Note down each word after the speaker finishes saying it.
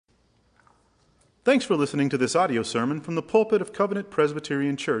Thanks for listening to this audio sermon from the pulpit of Covenant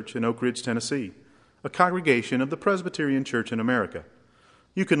Presbyterian Church in Oak Ridge, Tennessee, a congregation of the Presbyterian Church in America.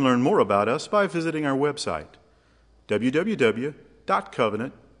 You can learn more about us by visiting our website,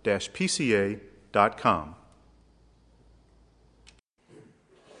 www.covenant-pca.com.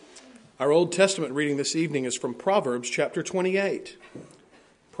 Our Old Testament reading this evening is from Proverbs chapter 28.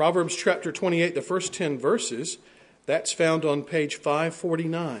 Proverbs chapter 28, the first 10 verses, that's found on page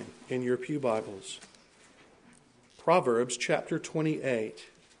 549 in your pew Bibles. Proverbs chapter 28.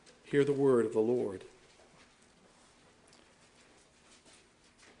 Hear the word of the Lord.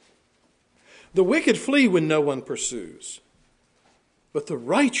 The wicked flee when no one pursues, but the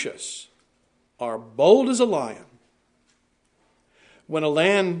righteous are bold as a lion. When a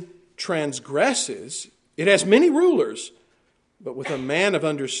land transgresses, it has many rulers, but with a man of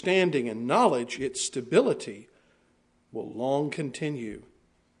understanding and knowledge, its stability will long continue.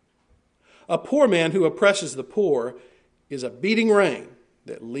 A poor man who oppresses the poor is a beating rain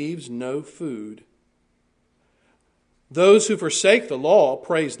that leaves no food. Those who forsake the law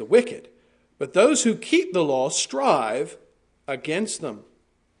praise the wicked, but those who keep the law strive against them.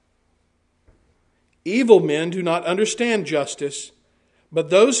 Evil men do not understand justice, but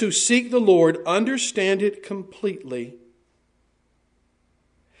those who seek the Lord understand it completely.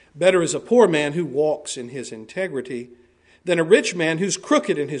 Better is a poor man who walks in his integrity than a rich man who's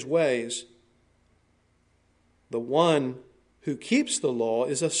crooked in his ways. The one who keeps the law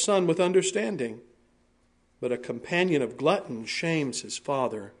is a son with understanding, but a companion of gluttons shames his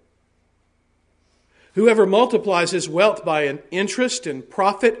father. Whoever multiplies his wealth by an interest and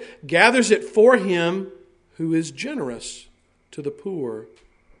profit gathers it for him who is generous to the poor.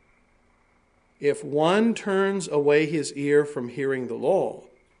 If one turns away his ear from hearing the law,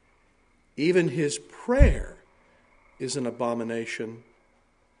 even his prayer is an abomination.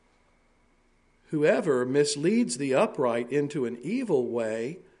 Whoever misleads the upright into an evil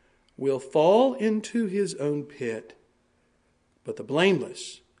way will fall into his own pit, but the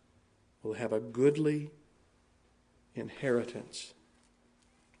blameless will have a goodly inheritance.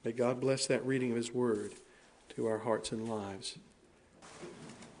 May God bless that reading of His Word to our hearts and lives.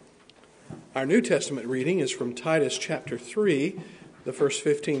 Our New Testament reading is from Titus chapter 3, the first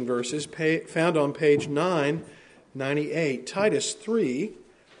 15 verses, found on page 998. Titus 3,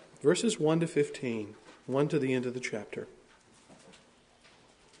 verses 1 to 15, 1 to the end of the chapter.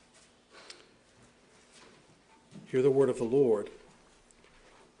 Hear the word of the Lord.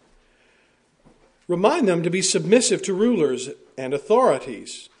 Remind them to be submissive to rulers and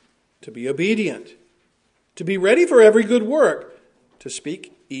authorities, to be obedient, to be ready for every good work, to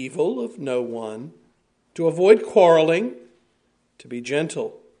speak evil of no one, to avoid quarreling, to be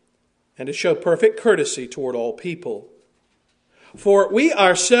gentle, and to show perfect courtesy toward all people. For we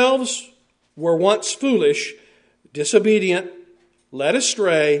ourselves were once foolish, disobedient, led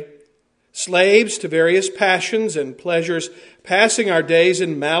astray, slaves to various passions and pleasures, passing our days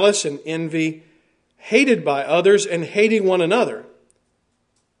in malice and envy, hated by others and hating one another.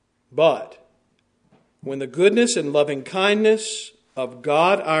 But when the goodness and loving kindness of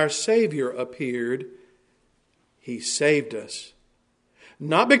God our Savior appeared, He saved us,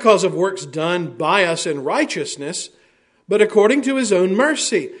 not because of works done by us in righteousness, but according to His own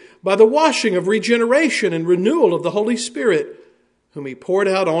mercy, by the washing of regeneration and renewal of the Holy Spirit, whom He poured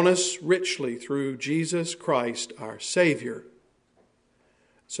out on us richly through Jesus Christ our Savior,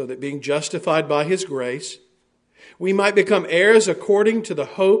 so that being justified by His grace, we might become heirs according to the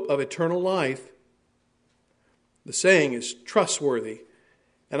hope of eternal life. The saying is trustworthy,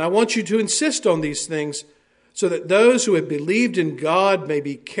 and I want you to insist on these things so that those who have believed in God may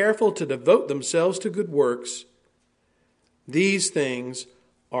be careful to devote themselves to good works. These things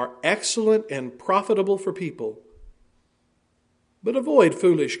are excellent and profitable for people, but avoid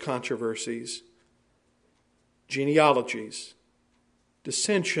foolish controversies, genealogies,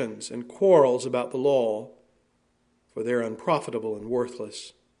 dissensions, and quarrels about the law, for they're unprofitable and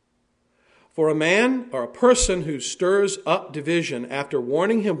worthless. For a man or a person who stirs up division after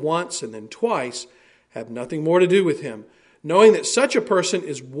warning him once and then twice have nothing more to do with him. Knowing that such a person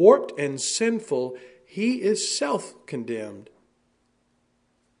is warped and sinful, he is self-condemned.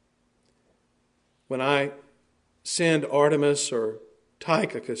 When I send Artemas or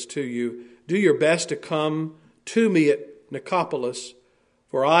Tychicus to you, do your best to come to me at Nicopolis,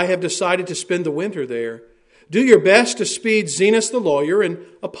 for I have decided to spend the winter there. Do your best to speed Zenas the lawyer and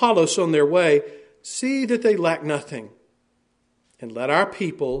Apollos on their way. See that they lack nothing. And let our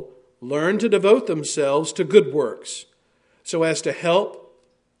people learn to devote themselves to good works, so as to help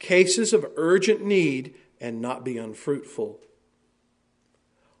cases of urgent need and not be unfruitful.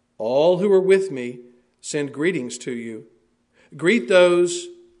 All who are with me send greetings to you. Greet those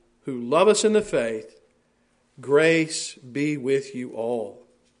who love us in the faith. Grace be with you all.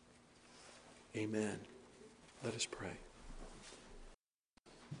 Amen. Let us pray.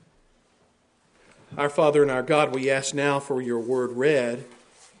 Our Father and our God, we ask now for your word read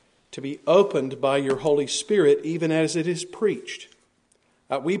to be opened by your Holy Spirit even as it is preached.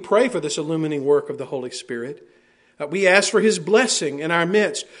 We pray for this illumining work of the Holy Spirit. We ask for his blessing in our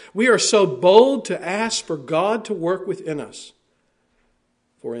midst. We are so bold to ask for God to work within us.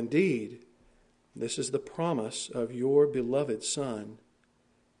 For indeed, this is the promise of your beloved Son.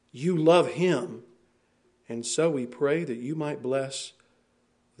 You love him, and so we pray that you might bless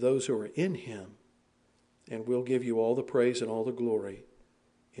those who are in him. And we'll give you all the praise and all the glory.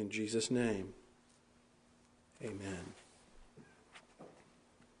 In Jesus' name, amen.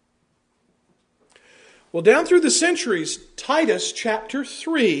 Well, down through the centuries, Titus chapter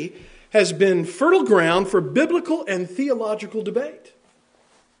 3 has been fertile ground for biblical and theological debate.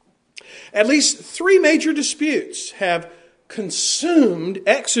 At least 3 major disputes have consumed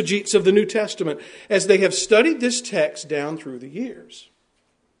exegetes of the New Testament as they have studied this text down through the years.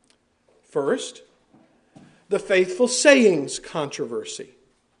 First, the faithful sayings controversy.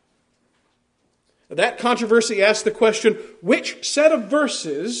 That controversy asks the question, which set of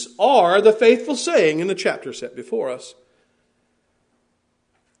verses are the faithful saying in the chapter set before us?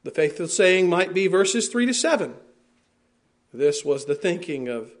 The faithful saying might be verses 3 to 7. This was the thinking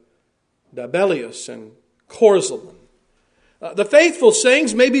of Dibelius and Corzelman. The faithful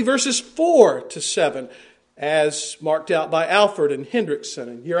sayings may be verses 4 to 7, as marked out by Alford and Hendrickson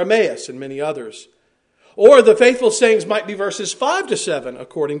and Jeremias and many others. Or the faithful sayings might be verses 5 to 7,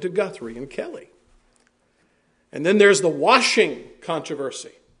 according to Guthrie and Kelly. And then there's the washing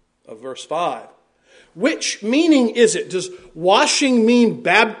controversy of verse 5. Which meaning is it? Does washing mean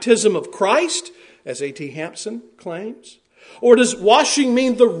baptism of Christ, as A.T. Hampson claims? Or does washing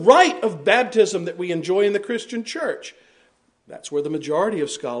mean the rite of baptism that we enjoy in the Christian church? That's where the majority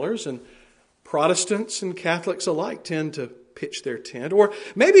of scholars and Protestants and Catholics alike tend to pitch their tent. Or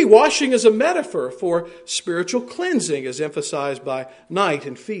maybe washing is a metaphor for spiritual cleansing, as emphasized by Knight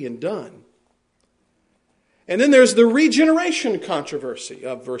and Fee and Dunn. And then there's the regeneration controversy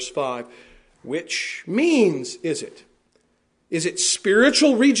of verse 5. Which means is it? Is it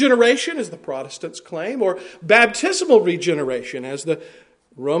spiritual regeneration, as the Protestants claim, or baptismal regeneration, as the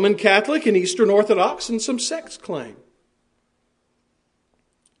Roman Catholic and Eastern Orthodox and some sects claim?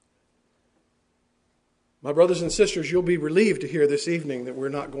 My brothers and sisters, you'll be relieved to hear this evening that we're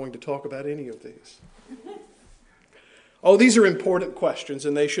not going to talk about any of these. Oh, these are important questions,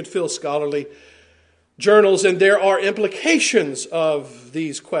 and they should fill scholarly journals, and there are implications of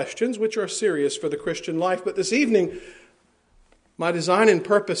these questions which are serious for the Christian life. But this evening, my design and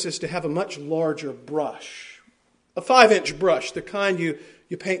purpose is to have a much larger brush, a 5-inch brush, the kind you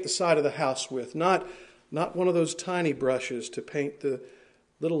paint the side of the house with, not one of those tiny brushes to paint the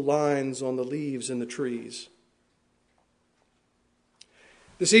little lines on the leaves in the trees.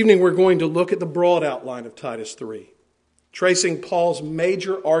 This evening we're going to look at the broad outline of Titus 3, tracing Paul's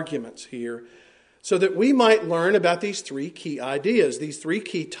major arguments here so that we might learn about these 3 key ideas, these 3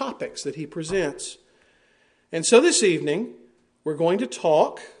 key topics that he presents. And so this evening we're going to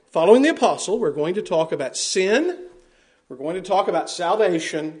talk, following the apostle, we're going to talk about sin, we're going to talk about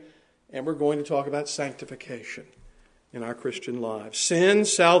salvation, and we're going to talk about sanctification in our Christian lives. Sin,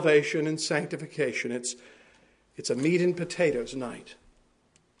 salvation, and sanctification. It's a meat and potatoes night.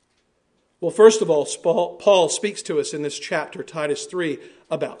 Well, first of all, Paul speaks to us in this chapter, Titus 3,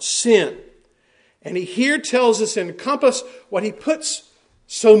 about sin. And he here tells us in compass what he puts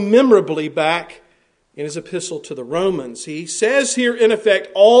so memorably back in his epistle to the Romans. He says here, in effect,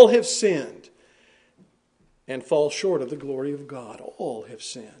 all have sinned and fall short of the glory of God. All have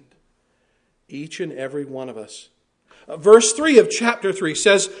sinned. Each and every one of us. Verse 3 of chapter 3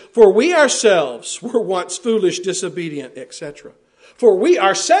 says, For we ourselves were once foolish, disobedient, etc. For we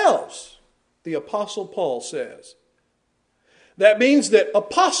ourselves, the Apostle Paul says. That means that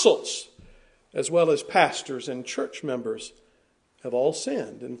apostles, as well as pastors and church members, have all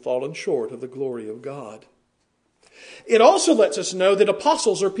sinned and fallen short of the glory of God. It also lets us know that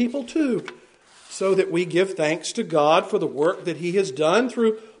apostles are people too, so that we give thanks to God for the work that he has done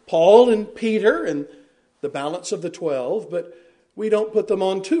through Paul and Peter and the balance of the 12, but we don't put them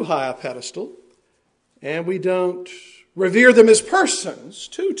on too high a pedestal, and we don't revere them as persons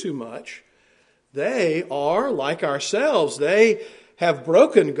too much. They are like ourselves. They have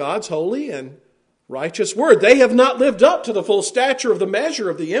broken God's holy and righteous word. They have not lived up to the full stature of the measure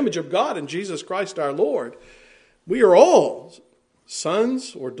of the image of God in Jesus Christ our Lord. We are all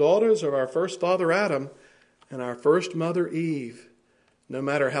sons or daughters of our first father Adam and our first mother Eve. No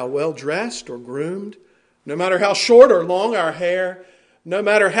matter how well dressed or groomed, no matter how short or long our hair, no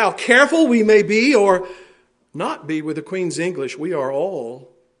matter how careful we may be or not be with the Queen's English, we are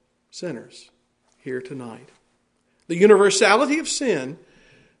all sinners here tonight. The universality of sin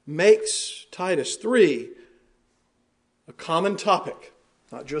makes Titus 3 a common topic,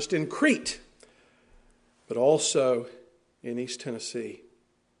 not just in Crete, but also in East Tennessee.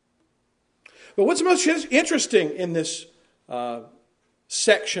 But what's most interesting in this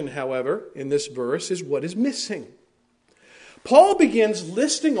section, however, in this verse, is what is missing. Paul begins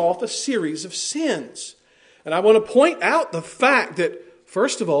listing off a series of sins. And I want to point out the fact that,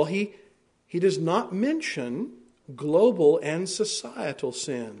 first of all, he does not mention global and societal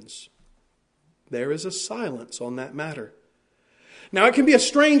sins. There is a silence on that matter. Now, it can be a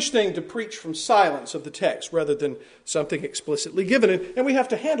strange thing to preach from silence of the text rather than something explicitly given. And we have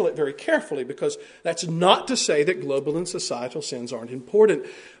to handle it very carefully, because that's not to say that global and societal sins aren't important.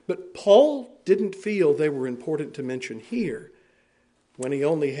 But Paul didn't feel they were important to mention here when he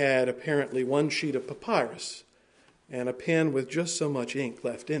only had apparently one sheet of papyrus and a pen with just so much ink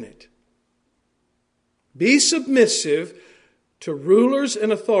left in it. Be submissive to rulers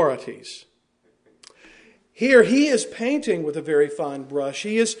and authorities. Here he is painting with a very fine brush.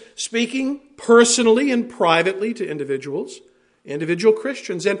 He is speaking personally and privately to individuals, individual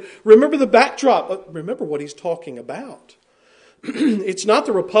Christians. And remember the backdrop. Remember what he's talking about. It's not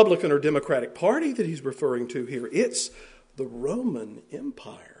the Republican or Democratic Party that he's referring to here. It's the Roman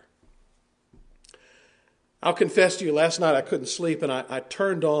Empire. I'll confess to you, last night I couldn't sleep, and I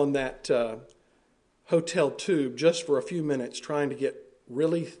turned on that hotel tube just for a few minutes, trying to get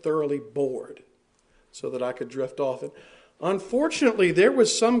really thoroughly bored so that I could drift off. And unfortunately, there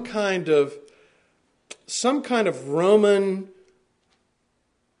was some kind of Roman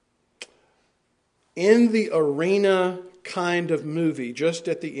in the arena kind of movie just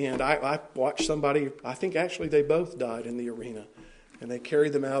at the end. I watched somebody, I think actually they both died in the arena, and they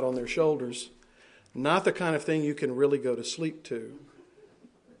carried them out on their shoulders. Not the kind of thing you can really go to sleep to.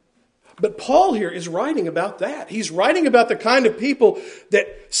 But Paul here is writing about that. He's writing about the kind of people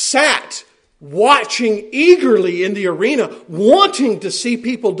that sat watching eagerly in the arena, wanting to see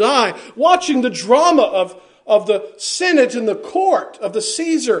people die, watching the drama of the Senate and the court of the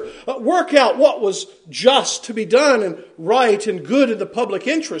Caesar work out what was just to be done and right and good in the public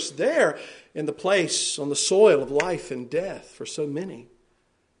interest there in the place, on the soil of life and death for so many.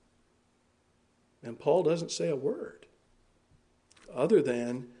 And Paul doesn't say a word other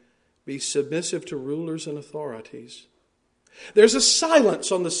than be submissive to rulers and authorities. There's a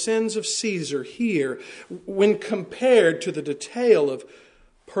silence on the sins of Caesar here when compared to the detail of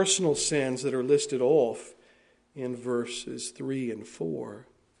personal sins that are listed off in verses 3 and 4.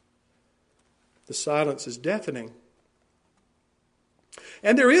 The silence is deafening.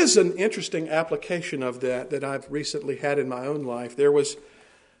 And there is an interesting application of that I've recently had in my own life. There was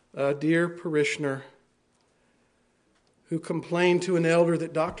a dear parishioner who complained to an elder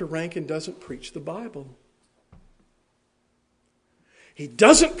that Dr. Rankin doesn't preach the Bible. He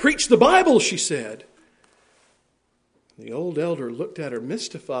doesn't preach the Bible, she said. The old elder looked at her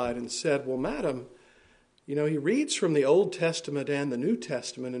mystified and said, well, madam, you know, he reads from the Old Testament and the New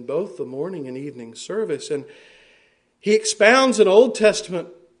Testament in both the morning and evening service, and he expounds an Old Testament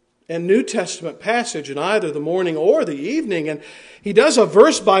and New Testament passage in either the morning or the evening, and he does a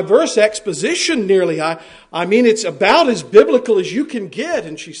verse-by-verse exposition nearly. I mean, it's about as biblical as you can get.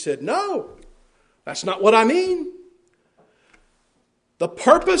 And she said, no, that's not what I mean. The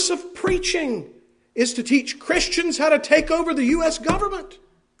purpose of preaching is to teach Christians how to take over the U.S. government.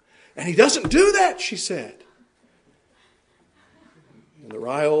 And he doesn't do that, she said. And the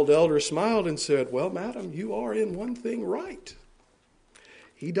wry old elder smiled and said, well, madam, you are in one thing right.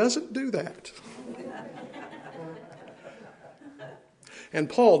 He doesn't do that. And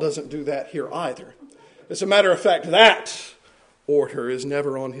Paul doesn't do that here either. As a matter of fact, that order is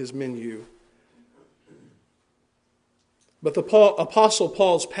never on his menu. But the Apostle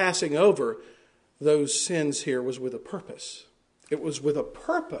Paul's passing over those sins here was with a purpose. It was with a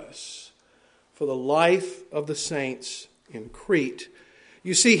purpose for the life of the saints in Crete.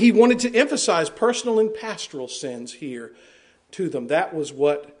 You see, he wanted to emphasize personal and pastoral sins here to them. That was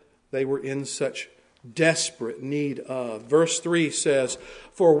what they were in such desperate need of. Verse 3 says,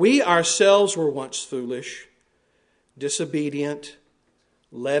 for we ourselves were once foolish, disobedient,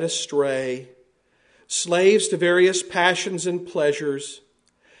 led astray, slaves to various passions and pleasures,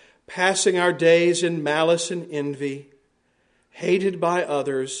 passing our days in malice and envy, hated by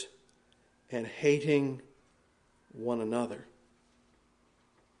others, and hating one another.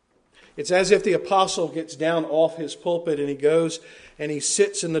 It's as if the apostle gets down off his pulpit and he goes and he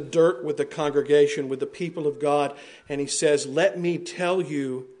sits in the dirt with the congregation, with the people of God, and he says, "Let me tell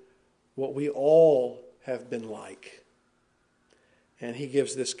you what we all have been like." And he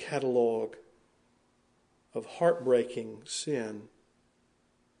gives this catalog of heartbreaking sin.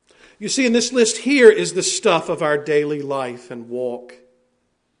 You see, in this list here is the stuff of our daily life and walk.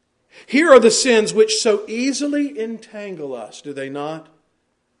 Here are the sins which so easily entangle us, do they not?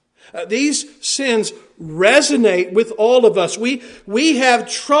 These sins resonate with all of us. We have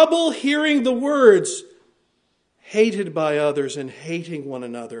trouble hearing the words, hated by others and hating one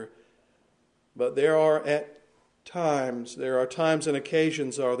another. But there are times and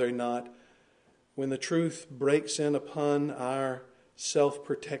occasions, are there not, when the truth breaks in upon our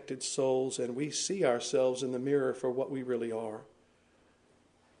self-protected souls and we see ourselves in the mirror for what we really are.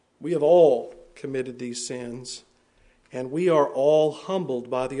 We have all committed these sins, and we are all humbled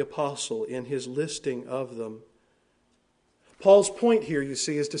by the apostle in his listing of them. Paul's point here, you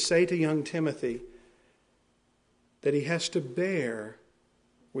see, is to say to young Timothy that he has to bear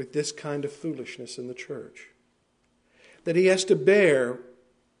with this kind of foolishness in the church. That he has to bear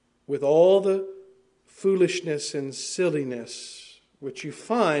with all the foolishness and silliness which you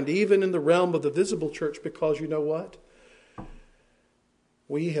find even in the realm of the visible church, because you know what?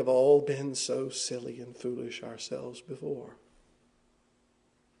 We have all been so silly and foolish ourselves before.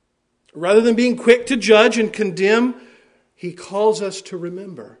 Rather than being quick to judge and condemn, he calls us to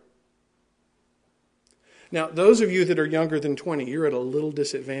remember. Now, those of you that are younger than 20, you're at a little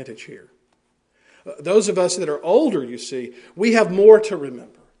disadvantage here. Those of us that are older, you see, we have more to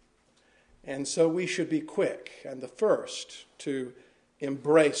remember. And so we should be quick and the first to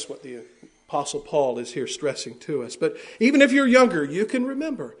embrace what the Apostle Paul is here stressing to us. But even if you're younger, you can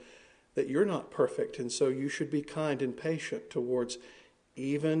remember that you're not perfect, and so you should be kind and patient towards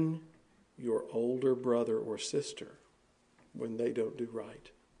even your older brother or sister when they don't do right.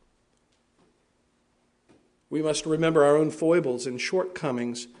 We must remember our own foibles and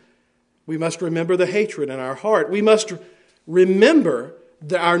shortcomings. We must remember the hatred in our heart. We must remember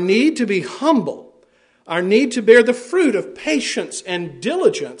our need to be humble, our need to bear the fruit of patience and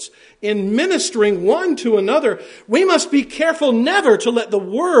diligence in ministering one to another. We must be careful never to let the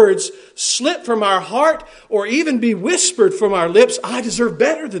words slip from our heart or even be whispered from our lips, "I deserve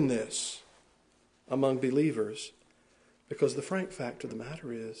better than this," among believers. Because the frank fact of the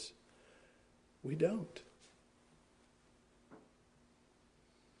matter is, we don't.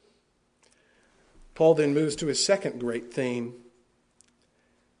 Paul then moves to his second great theme.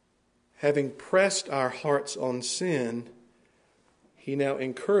 Having pressed our hearts on sin, he now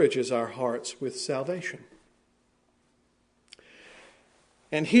encourages our hearts with salvation.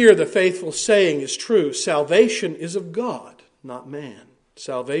 And here the faithful saying is true. Salvation is of God, not man.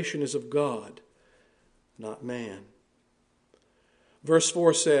 Salvation is of God, not man. Verse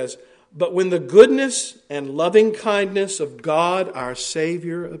 4 says, "But when the goodness and loving kindness of God our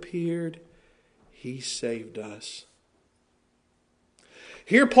Savior appeared, He saved us."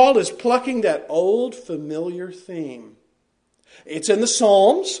 Here Paul is plucking that old familiar theme. It's in the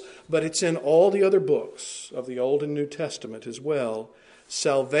Psalms, but it's in all the other books of the Old and New Testament as well.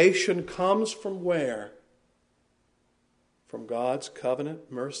 Salvation comes from where? From God's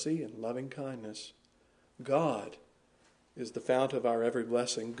covenant, mercy, and loving kindness. God is the fount of our every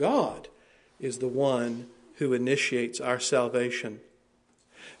blessing. God is the one who initiates our salvation.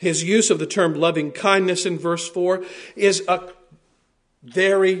 His use of the term loving kindness in verse 4 is a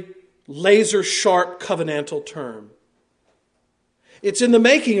very laser-sharp covenantal term. It's in the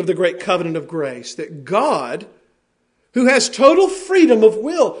making of the great covenant of grace that God, who has total freedom of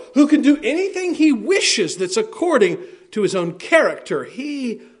will, who can do anything He wishes that's according to His own character,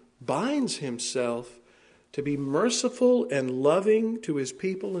 He binds Himself to be merciful and loving to His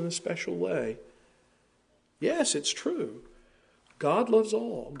people in a special way. Yes, it's true. God loves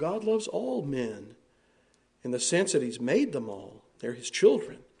all. God loves all men in the sense that He's made them all. They're His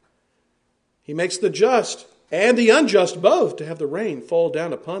children. He makes the just and the unjust both to have the rain fall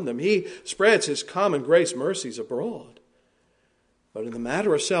down upon them. He spreads His common grace mercies abroad. But in the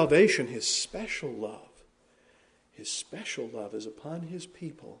matter of salvation, His special love is upon His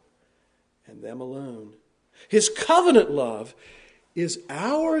people and them alone. His covenant love is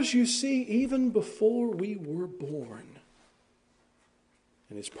ours, you see, even before we were born.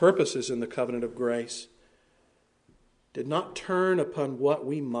 And His purposes in the covenant of grace did not turn upon what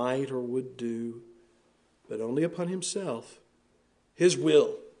we might or would do, but only upon Himself, His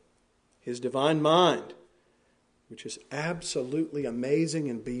will, His divine mind, which is absolutely amazing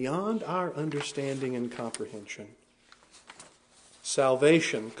and beyond our understanding and comprehension.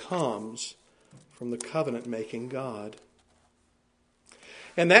 Salvation comes from the covenant-making God.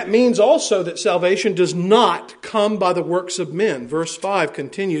 And that means also that salvation does not come by the works of men. Verse 5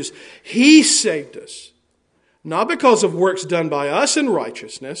 continues, He saved us, not because of works done by us in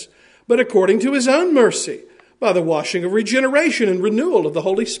righteousness, but according to His own mercy, by the washing of regeneration and renewal of the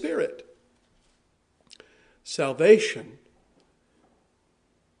Holy Spirit. Salvation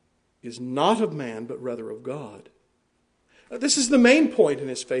is not of man, but rather of God. Now, this is the main point in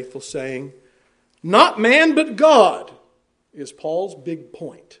his faithful saying, not man, but God, is Paul's big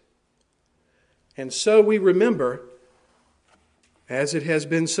point. And so we remember, as it has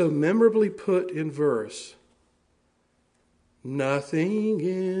been so memorably put in verse, nothing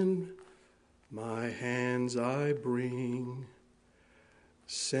in my hands I bring,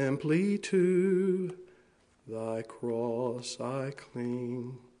 simply to thy cross I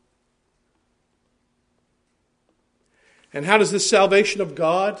cling. And how does this salvation of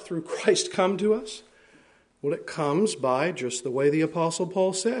God through Christ come to us? Well, it comes by just the way the Apostle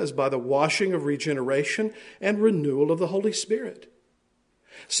Paul says, by the washing of regeneration and renewal of the Holy Spirit.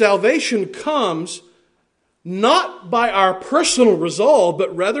 Salvation comes not by our personal resolve,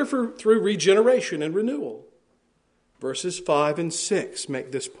 but rather through regeneration and renewal. Verses 5 and 6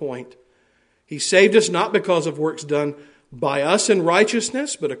 make this point. He saved us not because of works done by us in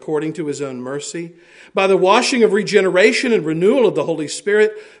righteousness, but according to His own mercy, by the washing of regeneration and renewal of the Holy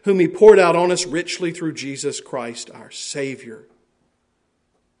Spirit, whom He poured out on us richly through Jesus Christ, our Savior.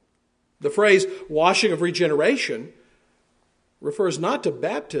 The phrase washing of regeneration refers not to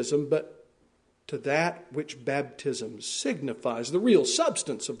baptism, but to that which baptism signifies, the real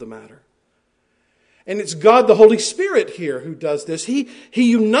substance of the matter. And it's God the Holy Spirit here who does this. He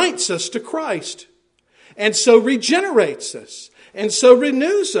unites us to Christ, and so regenerates us, and so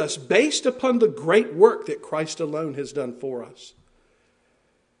renews us based upon the great work that Christ alone has done for us.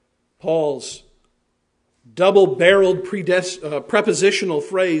 Paul's double-barreled prepositional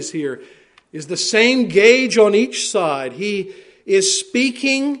phrase here is the same gauge on each side. He is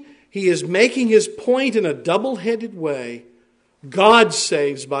speaking, he is making his point in a double-headed way. God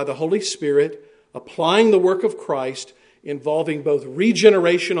saves by the Holy Spirit, applying the work of Christ, involving both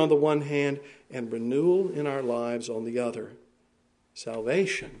regeneration on the one hand and renewal in our lives on the other.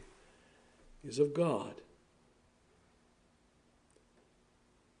 Salvation is of God.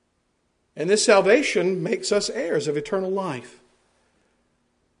 And this salvation makes us heirs of eternal life.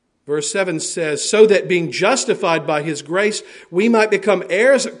 Verse 7 says, so that being justified by His grace, we might become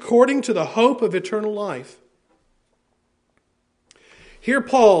heirs according to the hope of eternal life. Here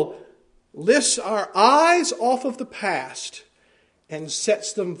Paul lifts our eyes off of the past and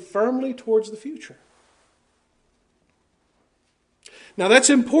sets them firmly towards the future. Now that's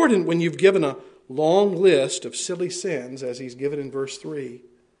important when you've given a long list of silly sins, as he's given in verse 3.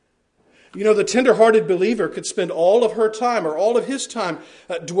 You know, the tender-hearted believer could spend all of her time or all of his time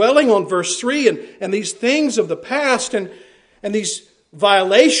dwelling on verse 3 and these things of the past and these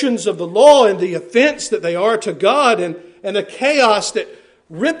violations of the law and the offense that they are to God and the chaos that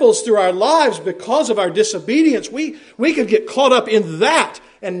ripples through our lives because of our disobedience. We could get caught up in that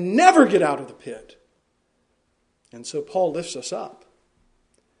and never get out of the pit. And so Paul lifts us up.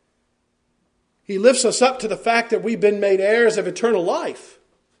 He lifts us up to the fact that we've been made heirs of eternal life.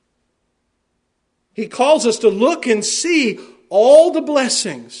 He calls us to look and see all the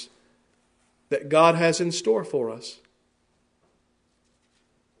blessings that God has in store for us.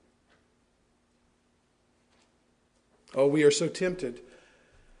 Oh, we are so tempted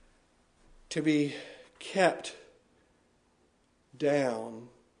to be kept down,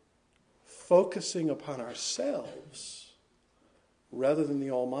 focusing upon ourselves rather than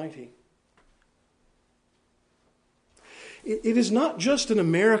the Almighty. It is not just an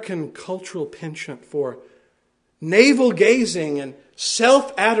American cultural penchant for navel-gazing and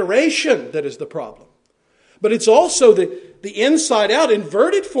self-adoration that is the problem. But it's also the inside-out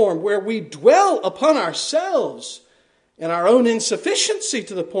inverted form where we dwell upon ourselves and our own insufficiency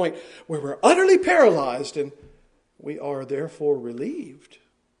to the point where we're utterly paralyzed, and we are therefore relieved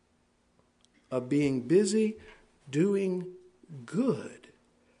of being busy doing good,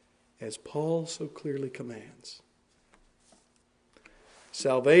 as Paul so clearly commands.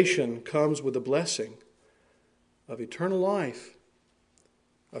 Salvation comes with the blessing of eternal life,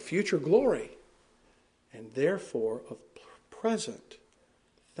 of future glory, and therefore of present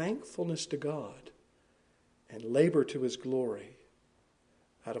thankfulness to God and labor to His glory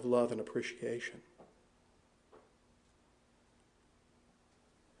out of love and appreciation.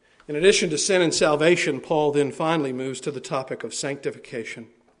 In addition to sin and salvation, Paul then finally moves to the topic of sanctification.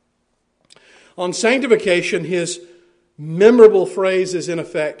 On sanctification, his memorable phrase is in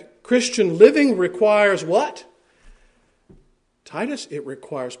effect, Christian living requires what? Titus, it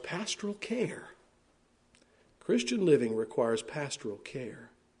requires pastoral care. Christian living requires pastoral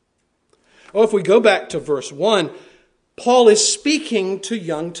care. Oh, if we go back to verse 1, Paul is speaking to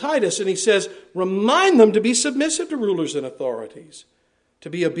young Titus, and he says, remind them to be submissive to rulers and authorities, to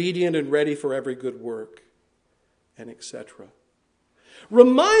be obedient and ready for every good work, and etc.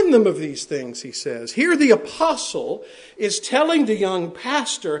 Remind them of these things, he says. Here the apostle is telling the young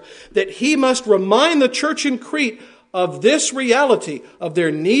pastor that he must remind the church in Crete of this reality, of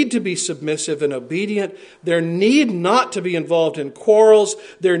their need to be submissive and obedient, their need not to be involved in quarrels,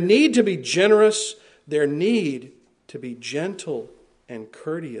 their need to be generous, their need to be gentle and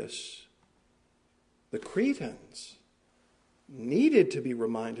courteous. The Cretans needed to be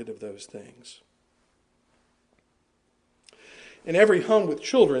reminded of those things. In every home with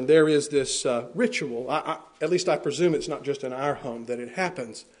children, there is this ritual. At least I presume it's not just in our home that it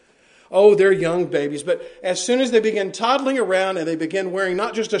happens. Oh, they're young babies, but as soon as they begin toddling around and they begin wearing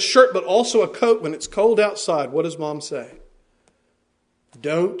not just a shirt but also a coat when it's cold outside, what does Mom say?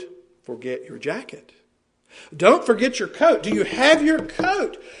 Don't forget your jacket. Don't forget your coat. Do you have your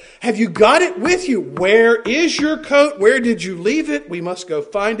coat? Have you got it with you? Where is your coat? Where did you leave it? We must go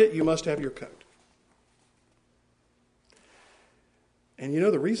find it. You must have your coat. And you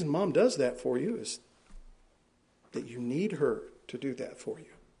know the reason Mom does that for you is that you need her to do that for you.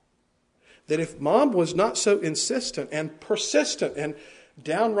 That if Mom was not so insistent and persistent and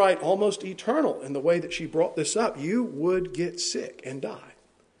downright almost eternal in the way that she brought this up, you would get sick and die.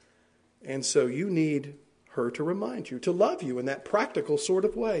 And so you need her to remind you, to love you in that practical sort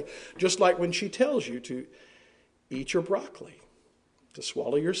of way. Just like when she tells you to eat your broccoli, to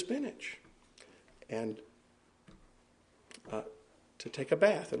swallow your spinach, and to take a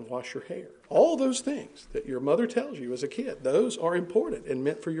bath and wash your hair. All those things that your mother tells you as a kid, those are important and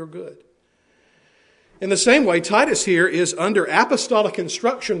meant for your good. In the same way, Titus here is under apostolic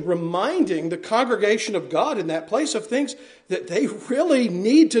instruction, reminding the congregation of God in that place of things that they really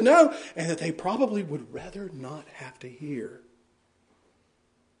need to know and that they probably would rather not have to hear.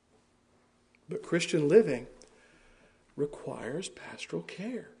 But Christian living requires pastoral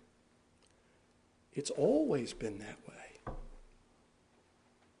care. It's always been that way.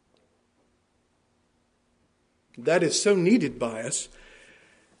 That is so needed by us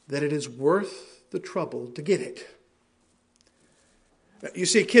that it is worth the trouble to get it. You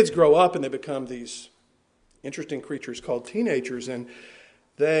see, kids grow up and they become these interesting creatures called teenagers, and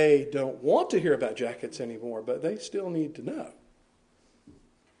they don't want to hear about jackets anymore, but they still need to know.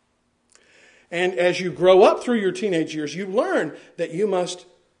 And as you grow up through your teenage years, you learn that you must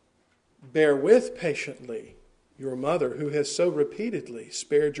bear with patiently your mother who has so repeatedly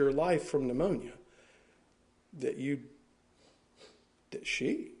spared your life from pneumonia that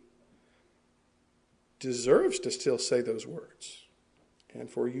she deserves to still say those words and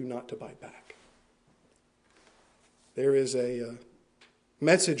for you not to bite back. There is a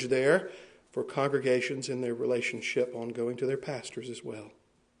message there for congregations in their relationship ongoing to their pastors as well.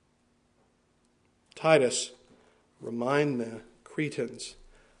 Titus, remind the Cretans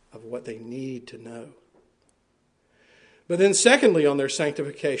of what they need to know. But then secondly, on their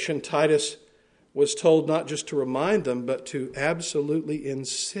sanctification, Titus was told not just to remind them, but to absolutely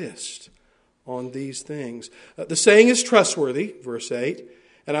insist on these things. The saying is trustworthy, verse 8,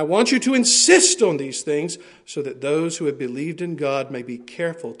 and I want you to insist on these things so that those who have believed in God may be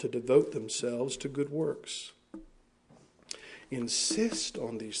careful to devote themselves to good works. Insist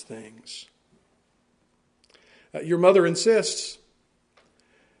on these things. Your mother insists.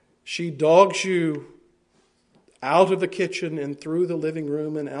 She dogs you out of the kitchen and through the living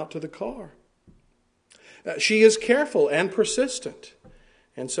room and out to the car. She is careful and persistent,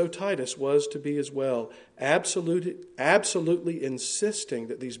 and so Titus was to be as well, absolutely insisting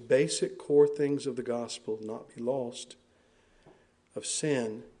that these basic core things of the gospel not be lost, of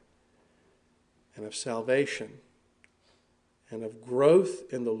sin and of salvation and of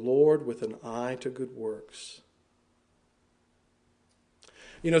growth in the Lord with an eye to good works.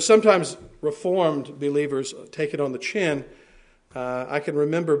 You know, sometimes Reformed believers take it on the chin. I can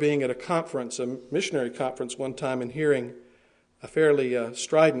remember being at a conference, a missionary conference one time, and hearing a fairly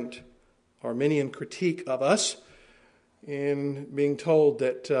strident Arminian critique of us, and being told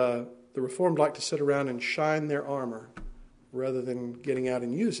that the Reformed like to sit around and shine their armor rather than getting out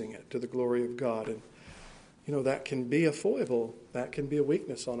and using it to the glory of God. And, you know, that can be a foible. That can be a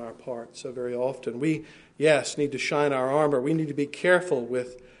weakness on our part. So very often we, yes, need to shine our armor. We need to be careful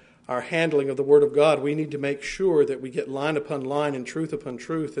with our handling of the Word of God. We need to make sure that we get line upon line and truth upon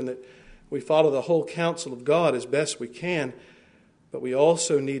truth, and that We follow the whole counsel of God as best we can, but we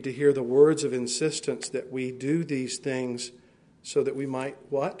also need to hear the words of insistence that we do these things so that we might,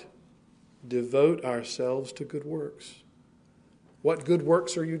 what? Devote ourselves to good works. What good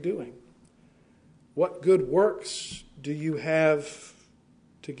works are you doing? What good works do you have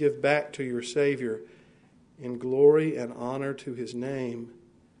to give back to your Savior in glory and honor to His name?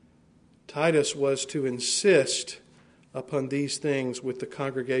 Titus was to insist upon these things with the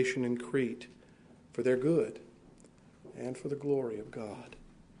congregation in Crete for their good and for the glory of God.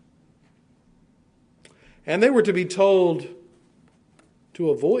 And they were to be told to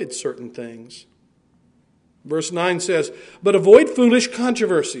avoid certain things. Verse 9 says, "But avoid foolish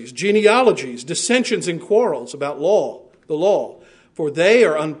controversies, genealogies, dissensions, and quarrels about the law, for they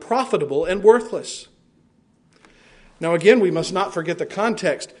are unprofitable and worthless." Now again, we must not forget the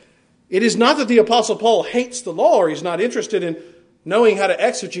context. It is not that the Apostle Paul hates the law or he's not interested in knowing how to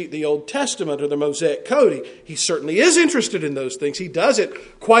exegete the Old Testament or the Mosaic Code. He certainly is interested in those things. He does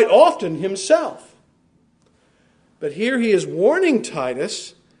it quite often himself. But here he is warning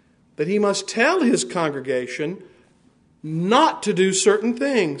Titus that he must tell his congregation not to do certain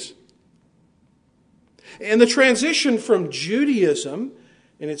things. And the transition from Judaism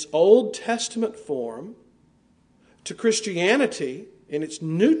in its Old Testament form to Christianity in its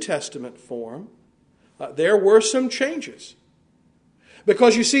New Testament form, there were some changes.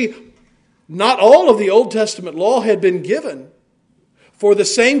 Because you see, not all of the Old Testament law had been given for the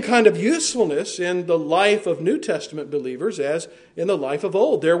same kind of usefulness in the life of New Testament believers as in the life of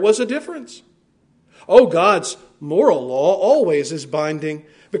old. There was a difference. Oh, God's moral law always is binding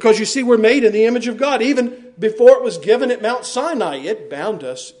because you see, we're made in the image of God. Even before it was given at Mount Sinai, it bound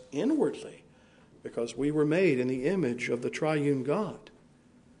us inwardly because we were made in the image of the triune God.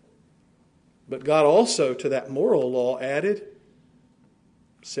 But God also to that moral law added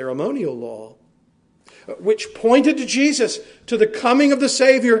ceremonial law, which pointed to Jesus, to the coming of the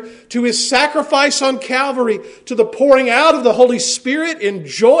Savior, to His sacrifice on Calvary, to the pouring out of the Holy Spirit in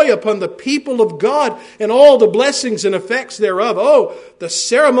joy upon the people of God and all the blessings and effects thereof. Oh, the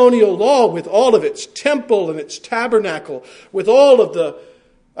ceremonial law with all of its temple and its tabernacle, with all of the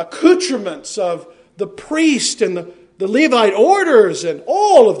accoutrements of the priest and the Levite orders and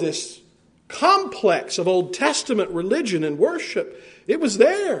all of this complex of Old Testament religion and worship. It was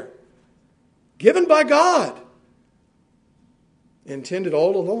there. Given by God, intended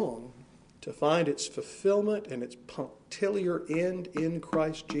all along to find its fulfillment and its punctiliar end in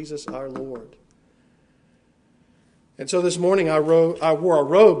Christ Jesus our Lord. And so this morning I wore a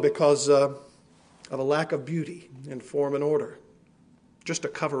robe because of a lack of beauty in form and order, just to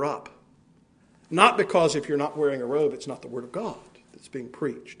cover up. Not because if you're not wearing a robe, it's not the Word of God that's being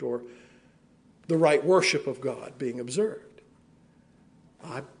preached or the right worship of God being observed.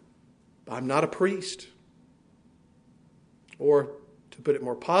 I'm not a priest. Or, to put it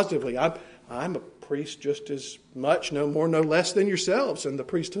more positively, I'm a priest just as much, no more, no less than yourselves in the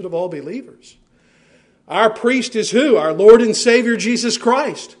priesthood of all believers. Our priest is who? Our Lord and Savior Jesus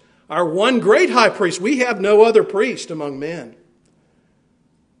Christ. Our one great high priest. We have no other priest among men.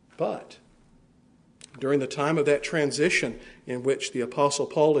 But during the time of that transition in which the Apostle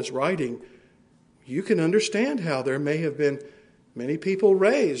Paul is writing, you can understand how there may have been many people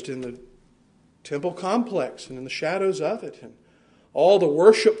raised in the temple complex and in the shadows of it, and all the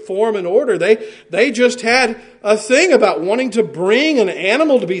worship form and order. They just had a thing about wanting to bring an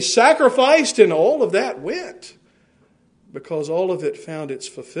animal to be sacrificed, and all of that went because all of it found its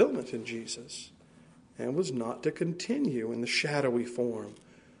fulfillment in Jesus and was not to continue in the shadowy form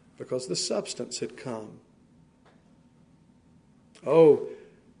because the substance had come. Oh,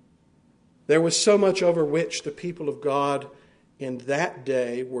 there was so much over which the people of God in that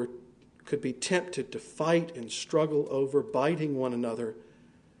day could be tempted to fight and struggle over, biting one another.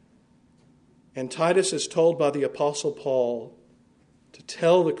 And Titus is told by the Apostle Paul to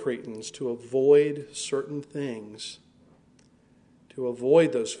tell the Cretans to avoid certain things, to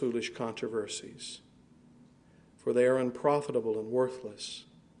avoid those foolish controversies, for they are unprofitable and worthless.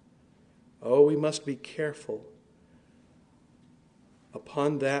 Oh, we must be careful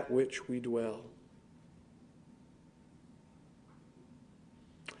upon that which we dwell.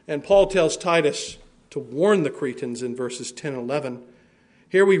 And Paul tells Titus to warn the Cretans in verses 10 and 11.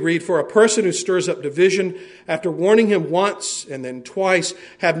 Here we read, "For a person who stirs up division, after warning him once and then twice,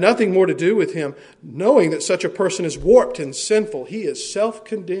 have nothing more to do with him, knowing that such a person is warped and sinful. He is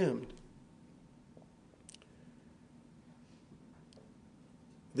self-condemned."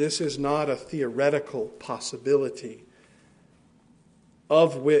 This is not a theoretical possibility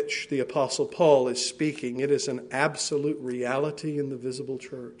of which the Apostle Paul is speaking. It is an absolute reality in the visible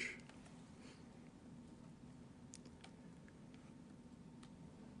church.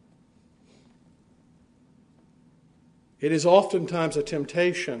 It is oftentimes a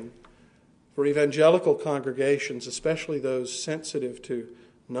temptation for evangelical congregations, especially those sensitive to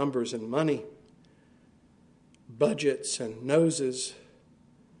numbers and money, budgets and noses,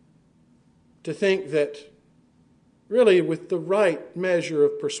 to think that really with the right measure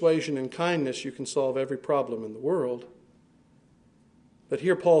of persuasion and kindness you can solve every problem in the world. But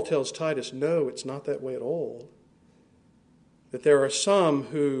here Paul tells Titus, no, it's not that way at all. That there are some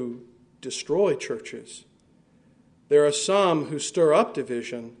who destroy churches. There are some who stir up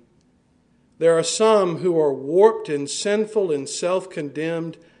division. There are some who are warped and sinful and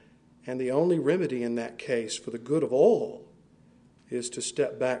self-condemned, and the only remedy in that case for the good of all is to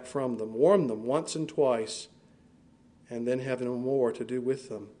step back from them, warn them once and twice, and then have no more to do with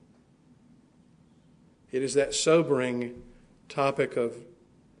them. It is that sobering topic of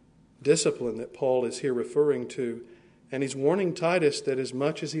discipline that Paul is here referring to, and he's warning Titus that as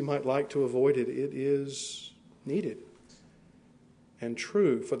much as he might like to avoid it, it is needed and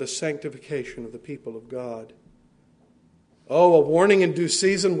true for the sanctification of the people of God. Oh, a warning in due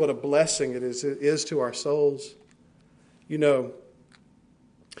season, what a blessing it is to our souls. You know,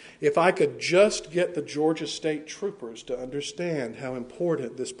 if I could just get the Georgia State Troopers to understand how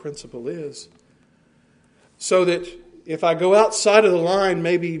important this principle is, so that if I go outside of the line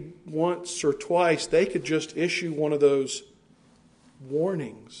maybe once or twice, they could just issue one of those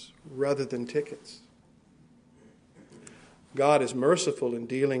warnings rather than tickets. God is merciful in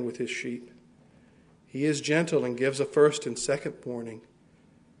dealing with his sheep. He is gentle and gives a first and second warning.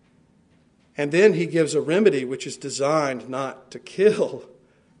 And then he gives a remedy which is designed not to kill,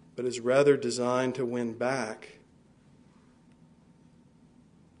 but is rather designed to win back.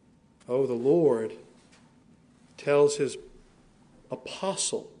 Oh, the Lord tells his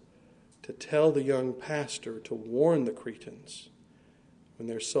apostle to tell the young pastor to warn the Cretans when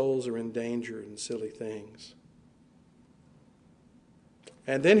their souls are in danger in silly things.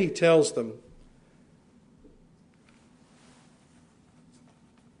 And then he tells them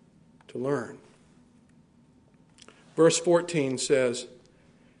to learn. Verse 14 says,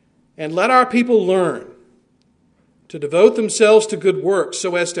 "And let our people learn to devote themselves to good works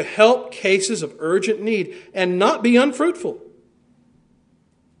so as to help cases of urgent need and not be unfruitful."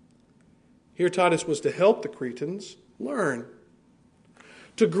 Here Titus was to help the Cretans learn,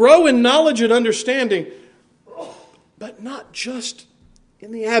 to grow in knowledge and understanding, but not just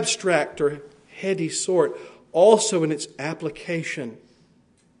in the abstract or heady sort, also in its application.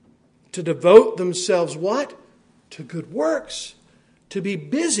 To devote themselves, what? To good works. To be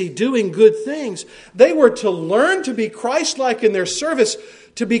busy doing good things. They were to learn to be Christ-like in their service,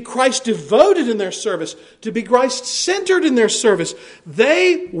 to be Christ-devoted in their service, to be Christ-centered in their service.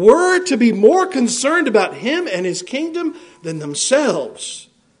 They were to be more concerned about him and his kingdom than themselves.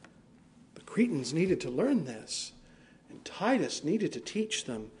 The Cretans needed to learn this. Titus needed to teach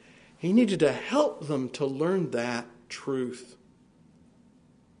them. He needed to help them to learn that truth.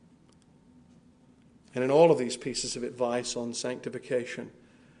 And in all of these pieces of advice on sanctification,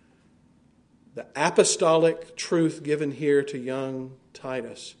 the apostolic truth given here to young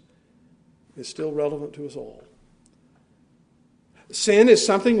Titus is still relevant to us all. Sin is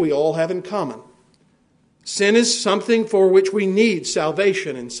something we all have in common. Sin is something for which we need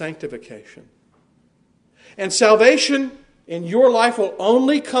salvation and sanctification. And salvation in your life will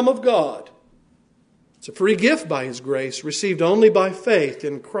only come of God. It's a free gift by his grace, received only by faith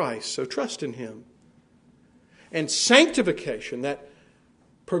in Christ. So trust in him. And sanctification, that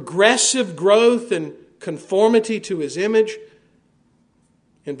progressive growth and conformity to his image,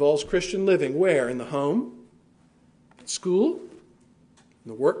 involves Christian living. Where? In the home, at school, in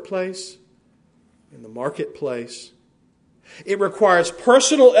the workplace, in the marketplace. It requires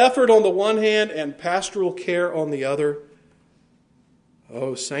personal effort on the one hand and pastoral care on the other.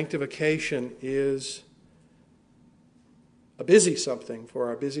 Oh, sanctification is a busy something for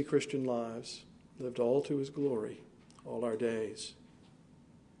our busy Christian lives, lived all to his glory, all our days.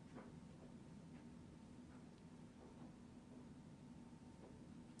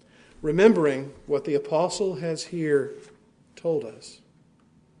 Remembering what the apostle has here told us,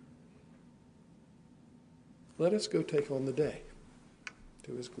 let us go take on the day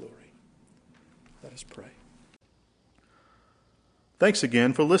to his glory. Let us pray. Thanks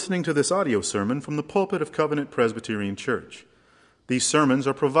again for listening to this audio sermon from the pulpit of Covenant Presbyterian Church. These sermons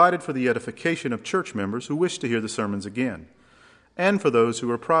are provided for the edification of church members who wish to hear the sermons again, and for those who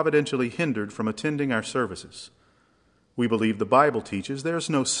are providentially hindered from attending our services. We believe the Bible teaches there is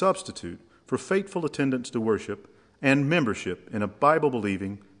no substitute for faithful attendance to worship and membership in a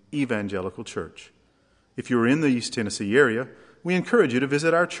Bible-believing evangelical church. If you are in the East Tennessee area, we encourage you to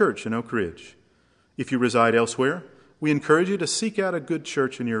visit our church in Oak Ridge. If you reside elsewhere, We encourage you to seek out a good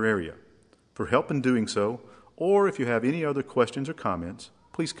church in your area. For help in doing so, or if you have any other questions or comments,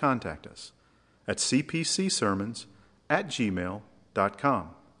 please contact us at cpcsermons@gmail.com.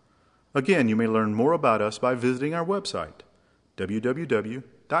 Again, you may learn more about us by visiting our website,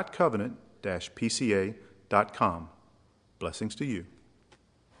 www.covenant-pca.com. Blessings to you.